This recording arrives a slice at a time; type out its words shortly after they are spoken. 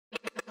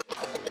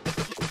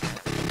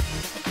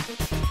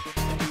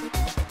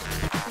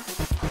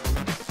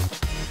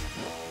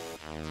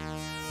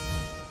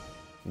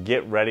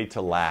get ready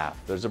to laugh.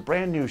 There's a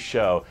brand new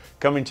show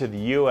coming to the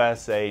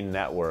USA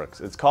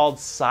networks. It's called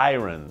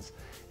SIrens.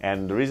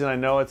 And the reason I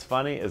know it's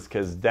funny is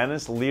because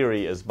Denis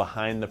Leary is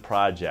behind the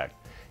project.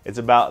 It's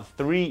about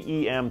 3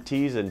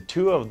 EMTs and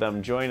 2 of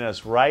them join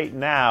us right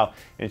now.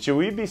 And should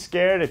we be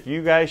scared if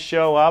you guys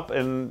show up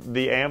in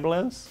the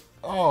ambulance?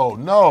 Oh,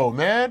 no,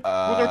 man.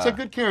 We're going to take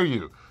good care of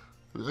you.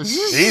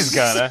 He's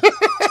gonna.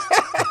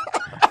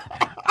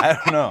 I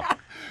don't know.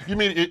 You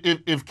mean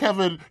if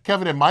Kevin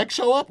and Mike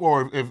show up,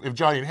 or if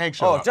Johnny and Hank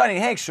show up? Oh, if Johnny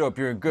and Hank show up,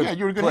 you're in good Yeah,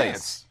 you're in good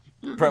place.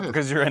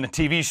 Because you're in a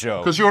TV show.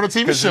 Because you're on a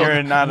TV show.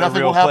 You're not in a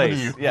Nothing real will happen place.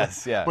 to you.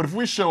 Yes, yeah. But if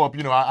we show up,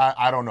 you know,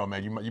 I don't know,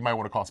 man. You might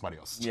want to call somebody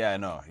else. Yeah, I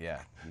know.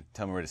 Yeah. You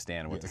tell me where to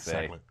stand and what to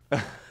exactly.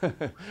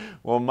 say.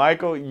 Well,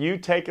 Michael, you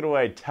take it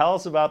away. Tell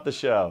us about the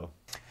show.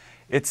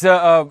 It's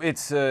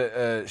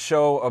a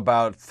show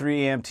about 3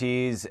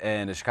 EMTs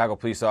and a Chicago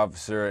police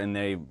officer, and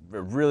they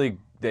really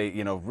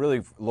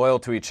loyal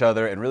to each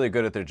other and really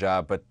good at their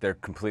job, but they're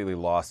completely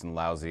lost and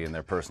lousy in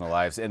their personal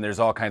lives. And there's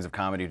all kinds of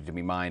comedy to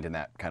be mined in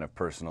that kind of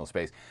personal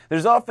space.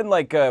 There's often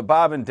like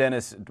Bob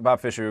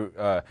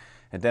Fisher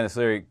and Denis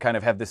Leary kind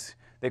of have this.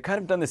 They've kind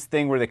of done this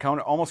thing where they kind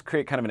of almost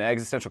create kind of an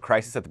existential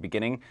crisis at the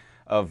beginning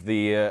of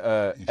the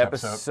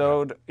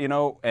episode, you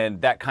know,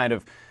 and that kind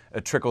of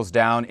trickles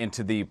down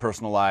into the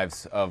personal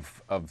lives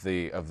of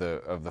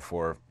the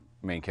 4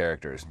 main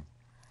characters.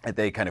 And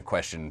they kind of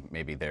question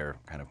maybe their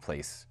kind of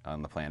place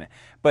on the planet.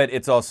 But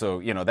it's also,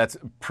 you know, that's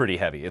pretty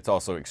heavy. It's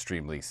also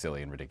extremely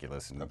silly and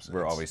ridiculous, and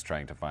we're always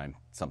trying to find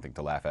something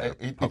to laugh at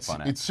or poke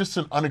fun at. It's just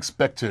an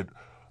unexpected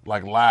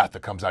like laugh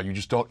that comes out. You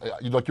just don't,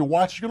 you're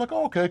watching, you're like,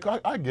 oh, okay,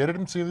 I get it.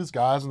 I'm seeing these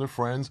guys and their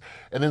friends,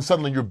 and then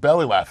suddenly you're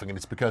belly laughing, and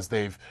it's because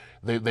they've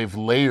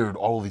layered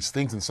all of these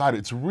things inside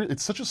it.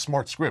 It's such a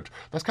smart script.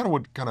 That's kind of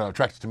what kind of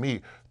attracted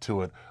me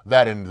to it.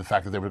 That and the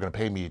fact that they were going to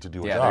pay me to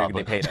do a job. Yeah,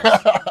 they paid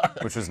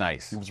us, which was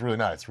nice. It was really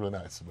nice, really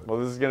nice. But. Well,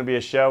 this is going to be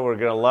a show we're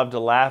going to love to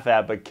laugh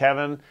at. But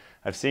Kevin,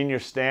 I've seen your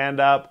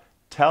stand-up.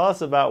 Tell us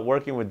about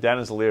working with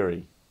Denis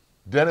Leary.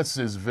 Denis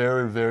is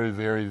very, very,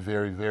 very,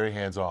 very, very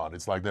hands-on.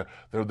 It's like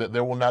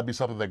there will not be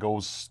something that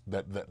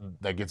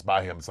gets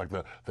by him. It's like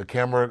the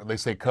camera, they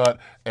say cut,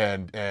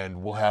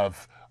 and we'll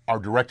have our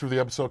director of the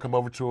episode come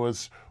over to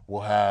us.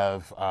 We'll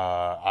have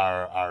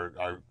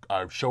our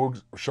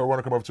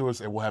showrunner come over to us,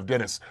 and we'll have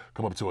Denis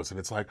come up to us. And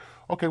it's like,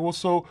 okay, well,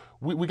 so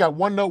we got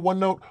one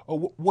note.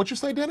 Oh, what'd you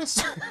say,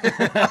 Denis?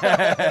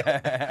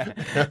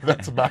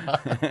 That's about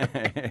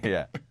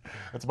yeah.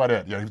 That's about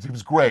it. Yeah, he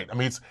was great. I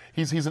mean,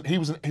 he's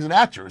an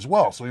actor as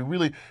well, so he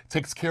really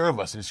takes care of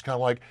us. And he's kind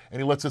of like, and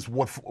he lets us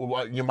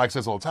Mike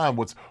says all the time,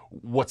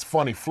 what's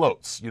funny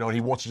floats. You know, and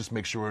he wants to just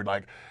make sure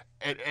like.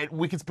 And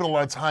we can spend a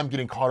lot of time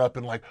getting caught up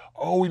in like,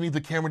 oh, we need the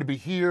camera to be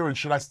here, and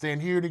should I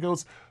stand here? And he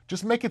goes,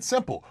 just make it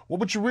simple. What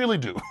would you really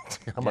do?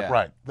 I'm like,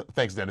 right.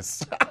 Thanks,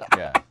 Denis.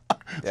 Yeah.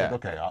 It's like,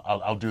 okay,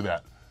 I'll do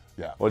that.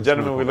 Yeah. Well,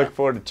 gentlemen, we look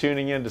forward to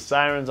tuning in to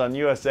Sirens on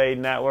USA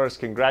Networks.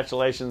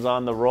 Congratulations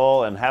on the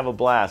role, and have a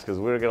blast, because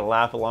we're going to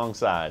laugh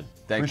alongside.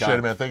 Appreciate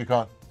it, man. Thank you,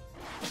 Conn.